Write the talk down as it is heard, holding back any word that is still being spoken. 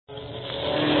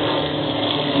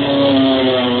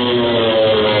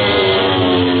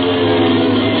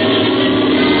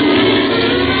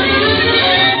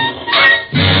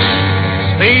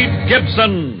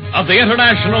Gibson of the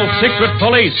International Secret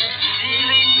Police.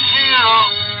 Ceiling zero,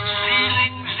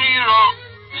 ceiling zero,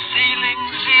 ceiling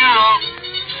zero,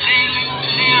 ceiling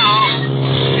zero,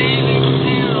 ceiling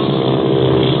zero.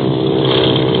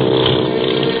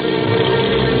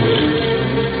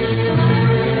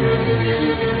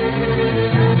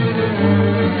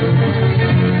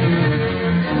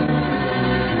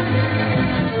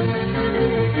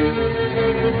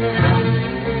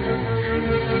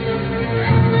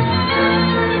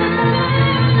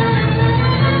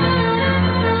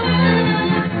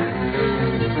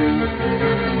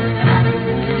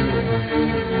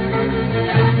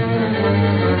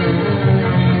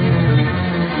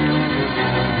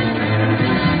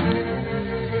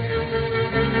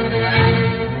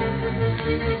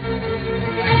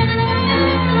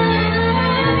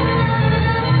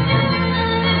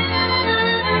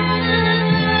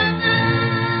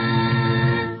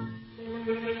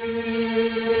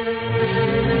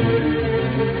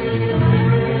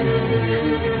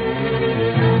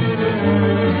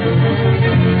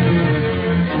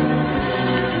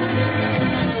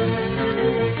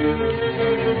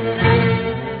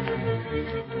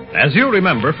 As you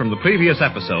remember from the previous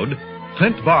episode,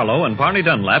 Clint Barlow and Barney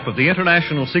Dunlap of the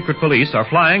International Secret Police are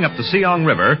flying up the Siong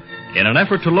River in an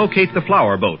effort to locate the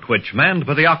flower boat which, manned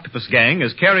by the Octopus gang,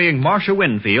 is carrying Marcia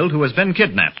Winfield, who has been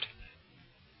kidnapped.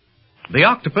 The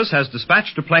Octopus has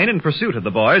dispatched a plane in pursuit of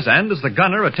the boys, and as the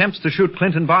gunner attempts to shoot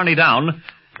Clint and Barney down,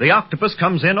 the Octopus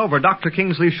comes in over Dr.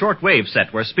 Kingsley's shortwave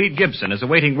set where Speed Gibson is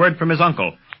awaiting word from his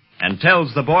uncle and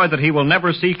tells the boy that he will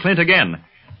never see Clint again.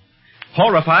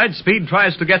 Horrified, Speed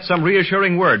tries to get some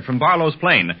reassuring word from Barlow's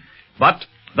plane, but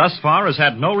thus far has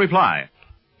had no reply.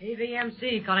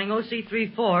 KVMC calling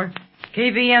OC34.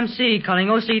 KVMC calling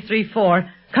OC34.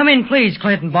 Come in, please,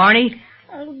 Clint and Barney.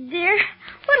 Oh, dear.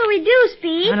 What do we do,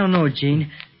 Speed? I don't know, Gene.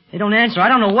 They don't answer. I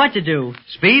don't know what to do.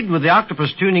 Speed, with the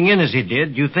Octopus tuning in as he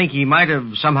did, do you think he might have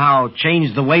somehow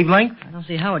changed the wavelength? I don't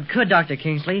see how it could, Dr.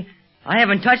 Kingsley. I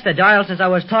haven't touched the dial since I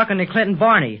was talking to Clint and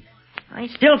Barney. I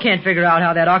still can't figure out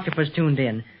how that Octopus tuned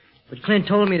in. But Clint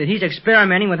told me that he's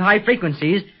experimenting with high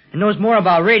frequencies and knows more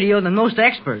about radio than most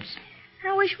experts.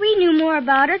 I wish we knew more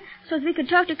about it so that we could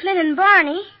talk to Clint and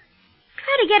Barney.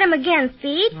 Try to get him again,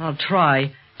 Speed. I'll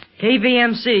try.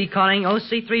 KVMC calling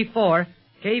OC34.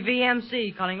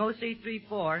 KVMC calling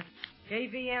OC34.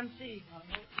 KVMC calling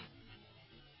OC...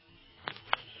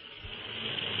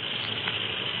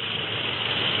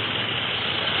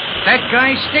 That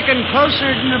guy's sticking closer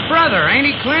than a brother, ain't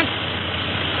he, Clint?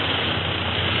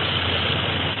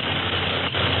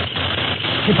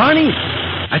 Hey, Barney,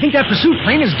 I think that pursuit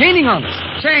plane is gaining on us.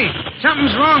 Say,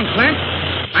 something's wrong, Clint.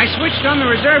 I switched on the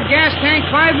reserve gas tank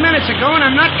 5 minutes ago, and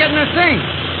I'm not getting a thing.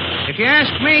 If you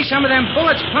ask me, some of them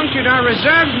bullets punctured our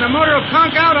reserves, and the motor will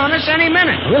conk out on us any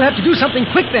minute. We'll have to do something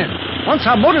quick then. Once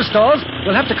our motor stalls,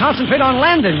 we'll have to concentrate on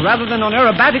landing rather than on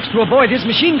aerobatics to avoid his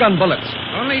machine gun bullets.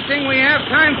 Only thing we have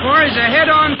time for is a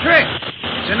head-on trick.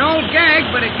 It's an old gag,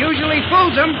 but it usually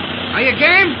fools them. Are you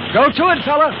game? Go to it,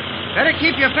 fella. Better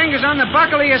keep your fingers on the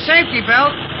buckle of your safety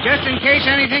belt, just in case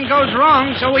anything goes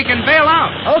wrong, so we can bail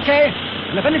out. Okay.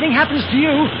 And if anything happens to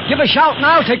you, give a shout and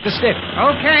I'll take the stick.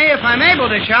 Okay, if I'm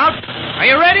able to shout. Are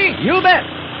you ready? You bet.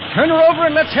 Turn her over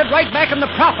and let's head right back in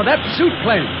the prop of that pursuit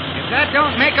plane. If that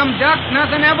don't make 'em duck,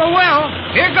 nothing ever will.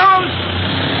 Here goes.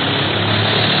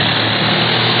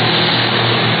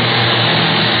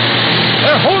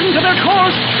 They're holding to their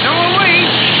course. So are we.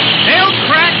 They'll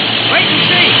crack. Wait and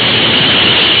see.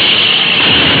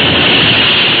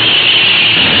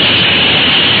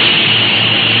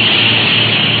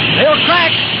 They'll crack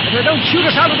if they don't shoot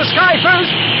us out of the sky first.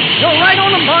 Go right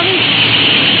on them, Barney.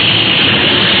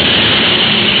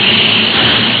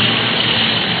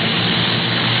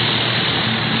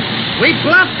 We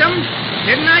bluffed them.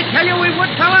 Didn't I tell you we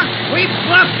would, fella? We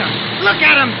bluffed them. Look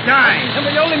at them die. And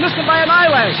we only missed them by an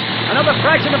eyelash. Another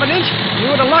fraction of an inch,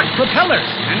 we would have locked propellers.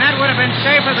 And that would have been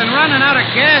safer than running out of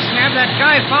gas and have that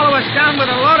guy follow us down with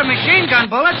a load of machine gun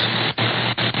bullets.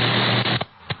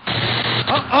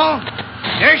 Uh-oh.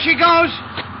 There she goes.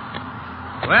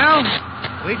 Well,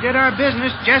 we did our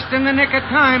business just in the nick of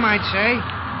time, I'd say.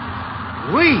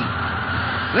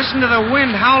 Listen to the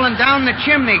wind howling down the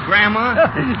chimney, Grandma.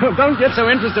 Don't get so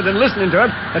interested in listening to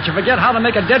it that you forget how to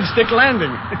make a dead stick landing.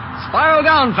 Spiral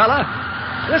down, fella.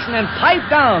 Listen and pipe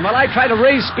down while I try to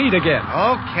raise speed again.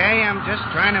 Okay, I'm just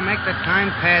trying to make the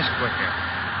time pass quicker.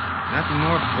 Nothing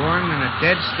more boring than a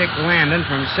dead stick landing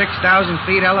from 6,000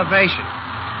 feet elevation.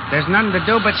 There's nothing to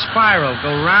do but spiral.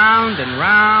 Go round and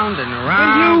round and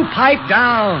round. Will you pipe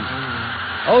down?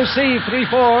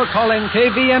 OC34 calling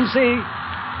KVMC.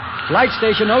 Flight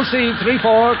station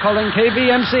OC34 calling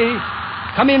KVMC.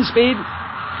 Come in, Speed.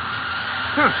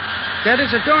 Huh. Dead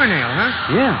as a doornail, huh?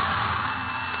 Yeah.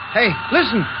 Hey,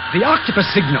 listen. The octopus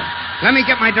signal. Let me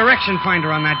get my direction finder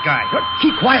on that guy.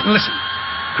 Keep quiet and listen.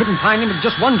 Couldn't find him with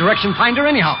just one direction finder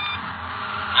anyhow.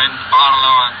 Clint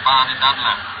Barlow and Barney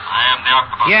Dunlap. I am the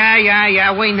octopus.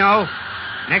 Yeah, we know.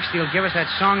 Next he'll give us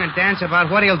that song and dance about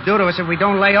what he'll do to us if we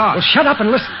don't lay off. Well, shut up and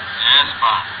listen. Yes,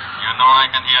 Bob. You know I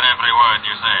can hear every word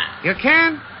you say. You can?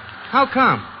 How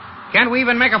come? Can't we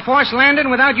even make a forced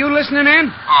landing without you listening in?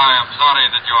 I am sorry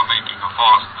that you are making a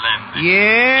forced landing.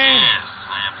 Yeah? Yes,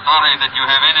 I am sorry that you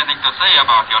have anything to say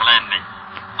about your landing.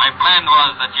 My plan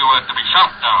was that you were to be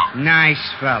shot down. Nice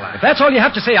fella. If that's all you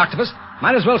have to say, Octopus,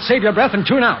 might as well save your breath and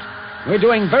tune out. We're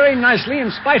doing very nicely in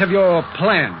spite of your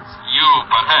plans. You,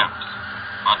 perhaps.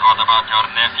 But what about your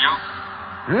nephew?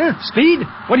 Huh? Speed?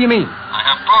 What do you mean? I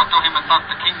have talked to him and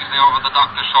Dr. Kingsley over the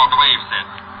Dr. Shortwave set.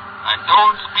 I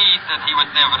told Speed that he would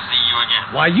never see you again.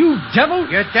 Why, you devil!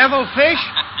 You devilfish?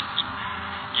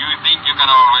 You think you can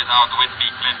always outwit me,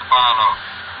 Clint Barlow.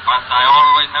 But I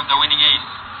always have the winning ace.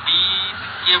 Speed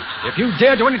Gibson. If you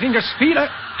dare do anything to Speed,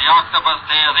 The octopus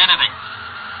dares anything.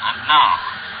 And now,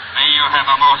 may you have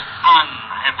a most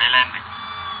unhappy landing.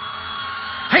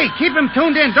 Hey, keep him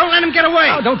tuned in. Don't let him get away.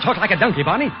 Oh, don't talk like a donkey,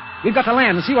 Barney. We've got to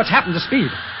land and see what's happened to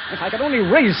Speed. If I could only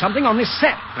raise something on this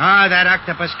set. That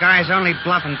octopus guy's only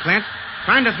bluffing, Clint.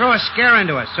 Trying to throw a scare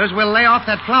into us so as we'll lay off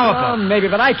that flower Oh, boat. maybe,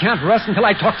 but I can't rest until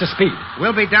I talk to Speed.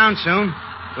 We'll be down soon.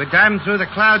 We're diving through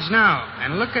the clouds now.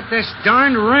 And look at this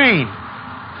darned rain.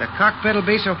 The cockpit will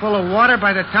be so full of water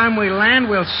by the time we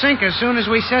land, we'll sink as soon as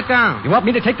we set down. You want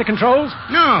me to take the controls?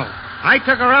 No. I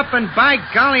took her up, and by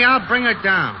golly, I'll bring her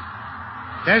down.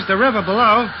 There's the river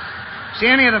below. See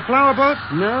any of the flower boat?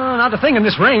 No, not a thing in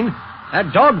this rain.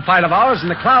 That dogfight of ours in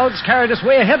the clouds carried us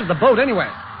way ahead of the boat anyway.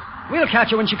 We'll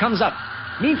catch her when she comes up.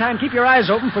 Meantime, keep your eyes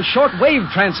open for short-wave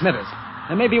transmitters.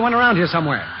 There may be one around here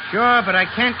somewhere. Sure, but I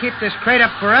can't keep this crate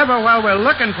up forever while we're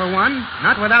looking for one.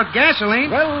 Not without gasoline.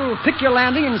 Well, pick your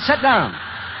landing and set down.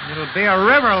 It'll be a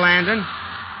river landing.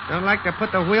 Don't like to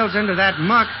put the wheels into that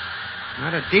muck.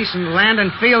 Not a decent landing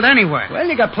field anyway. Well,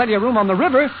 you got plenty of room on the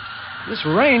river. This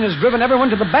rain has driven everyone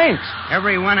to the banks.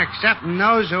 Everyone except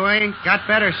those who ain't got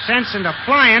better sense than to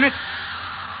fly in it.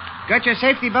 Got your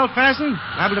safety belt fastened?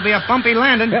 Liable to be a bumpy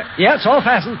landing. Yeah, it's all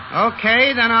fastened.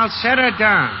 Okay, then I'll set her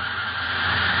down.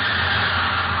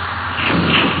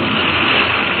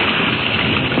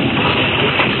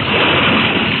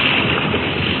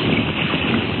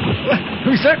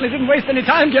 We certainly didn't waste any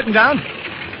time getting down.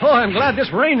 Oh, I'm glad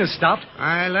this rain has stopped.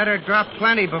 I let her drop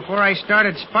plenty before I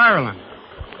started spiraling.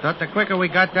 Thought the quicker we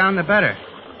got down, the better.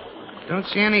 Don't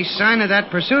see any sign of that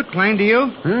pursuit plane, do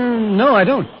you? No, I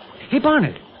don't. Hey,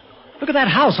 Barnett, look at that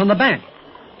house on the bank.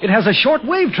 It has a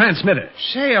short-wave transmitter.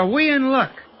 Say, are we in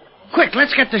luck? Quick,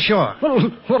 let's get to shore. Well,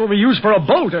 what'll we use for a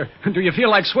boat, or do you feel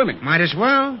like swimming? Might as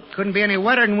well. Couldn't be any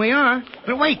wetter than we are.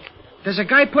 But wait, there's a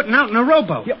guy putting out in a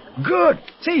rowboat. Yeah, good.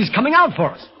 See, he's coming out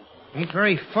for us. Ain't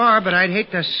very far, but I'd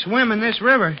hate to swim in this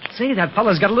river. See, that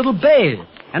fella's got a little bay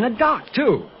and a dock,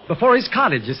 too, before his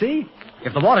cottage, you see?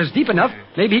 If the water's deep enough,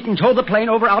 maybe he can tow the plane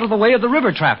over out of the way of the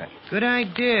river traffic. Good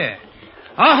idea.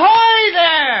 Ahoy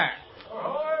there!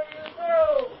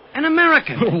 An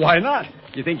American. Why not?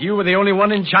 You think you were the only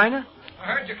one in China? I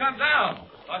heard you come down.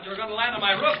 Thought you were going to land on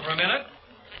my roof for a minute.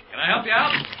 Can I help you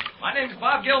out? My name's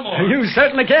Bob Gilmore. You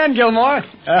certainly can, Gilmore.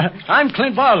 I'm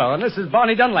Clint Barlow, and this is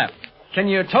Barney Dunlap. Can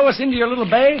you tow us into your little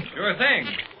bay? Sure thing.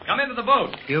 Come into the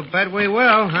boat. You bet we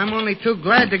will. I'm only too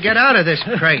glad to get out of this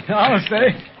crate. I'll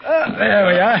stay. There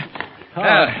we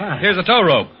are. Here's a tow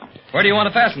rope. Where do you want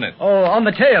to fasten it? Oh, on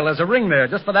the tail. There's a ring there,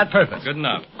 just for that purpose. Good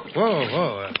enough.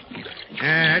 Whoa.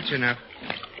 That's enough.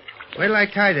 Wait till I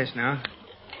tie this now.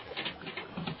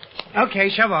 Okay,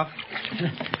 shove off.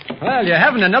 Well, you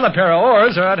haven't another pair of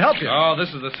oars, or I'd help you. Oh, this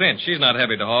is the cinch. She's not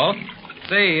heavy to haul.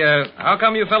 Say, how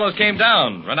come you fellows came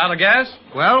down? Run out of gas?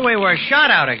 Well, we were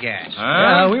shot out of gas.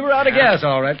 We were out of gas,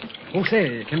 all right. Oh,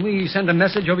 say, can we send a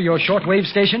message over your shortwave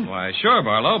station? Why, sure,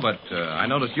 Barlow, but I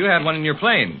noticed you had one in your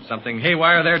plane. Something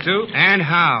haywire there, too? And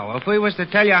how? If we was to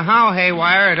tell you how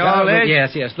haywire it all is...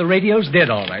 Yes, the radio's dead,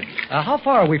 all right. How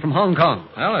far are we from Hong Kong?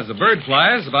 Well, as the bird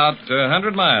flies, about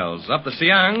 100 miles. Up the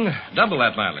Siang, double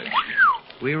that mileage.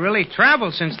 We really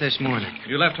traveled since this morning.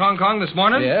 You left Hong Kong this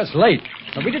morning? Yes, late.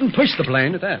 But we didn't push the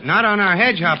plane at that. Not on our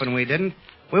hedge hopping, we didn't.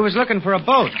 We was looking for a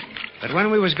boat. But when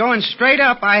we was going straight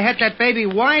up, I had that baby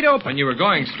wide open. When you were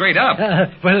going straight up?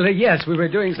 Yes, we were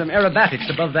doing some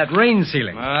aerobatics above that rain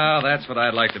ceiling. Well, that's what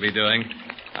I'd like to be doing.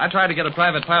 I tried to get a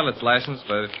private pilot's license,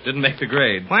 but it didn't make the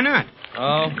grade. Why not?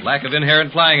 Oh, lack of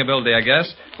inherent flying ability, I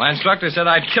guess. My instructor said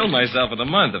I'd kill myself in a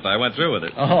month if I went through with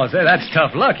it. Oh, say, that's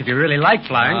tough luck if you really like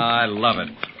flying. I love it.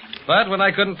 But when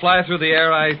I couldn't fly through the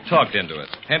air, I talked into it.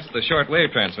 Hence the short-wave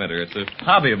transmitter. It's a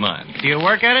hobby of mine. Do you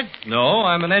work at it? No,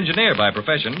 I'm an engineer by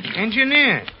profession.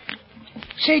 Engineer.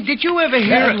 Say, did you ever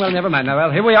hear... Well, never mind. Now,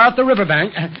 well, here we are at the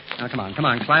riverbank. Now, come on.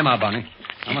 Climb out, Barney.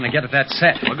 I'm going to get at that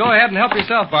set. Well, go ahead and help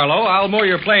yourself, Barlow. I'll moor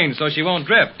your plane so she won't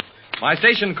drip. My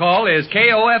station call is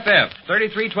KOFF,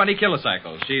 3320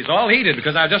 kilocycles. She's all heated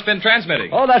because I've just been transmitting.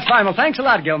 Oh, that's fine. Well, thanks a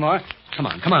lot, Gilmore. Come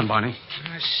on, Barney.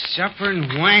 Suffering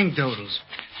wang-doodles.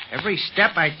 Every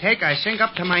step I take, I sink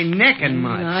up to my neck in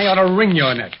mud. I ought to wring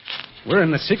your neck. We're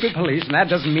in the secret police, and that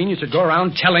doesn't mean you should go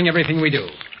around telling everything we do.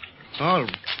 Oh,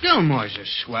 Gilmore's a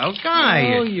swell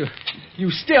guy. Oh, you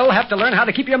still have to learn how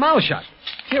to keep your mouth shut.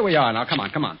 Here we are now. Come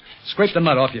on. Scrape the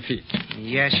mud off your feet.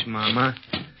 Yes, Mama.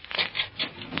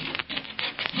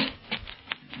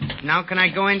 Now can I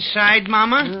go inside,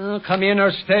 Mama? Come in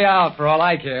or stay out for all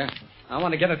I care. I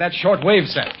want to get at that short wave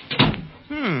set.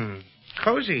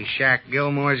 Cozy shack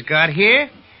Gilmore's got here.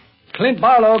 Clint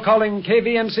Barlow calling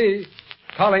KVMC.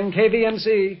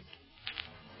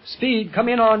 Speed, come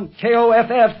in on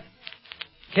KOFF.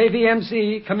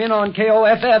 KVMC, come in on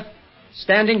KOFF.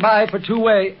 Standing by for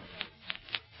two-way.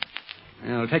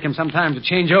 It'll take him some time to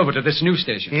change over to this new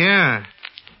station. Yeah.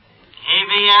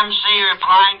 KVMC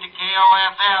replying to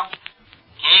KOFF.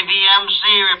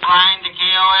 KVMC replying to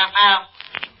KOFF.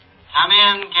 Come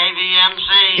in,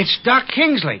 KVMC. It's Doc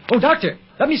Kingsley. Oh, Doctor,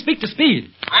 let me speak to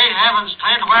Speed. Great heavens,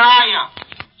 Clint, where are you?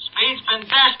 Speed's been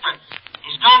desperate.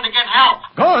 He's gone to get help.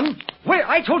 Gone? Where?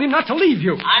 I told him not to leave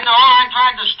you. I know. I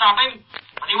tried to stop him,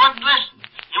 but he wouldn't listen.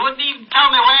 He wouldn't even tell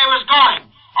me where he was going.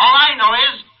 All I know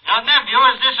is your nephew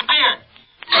has disappeared.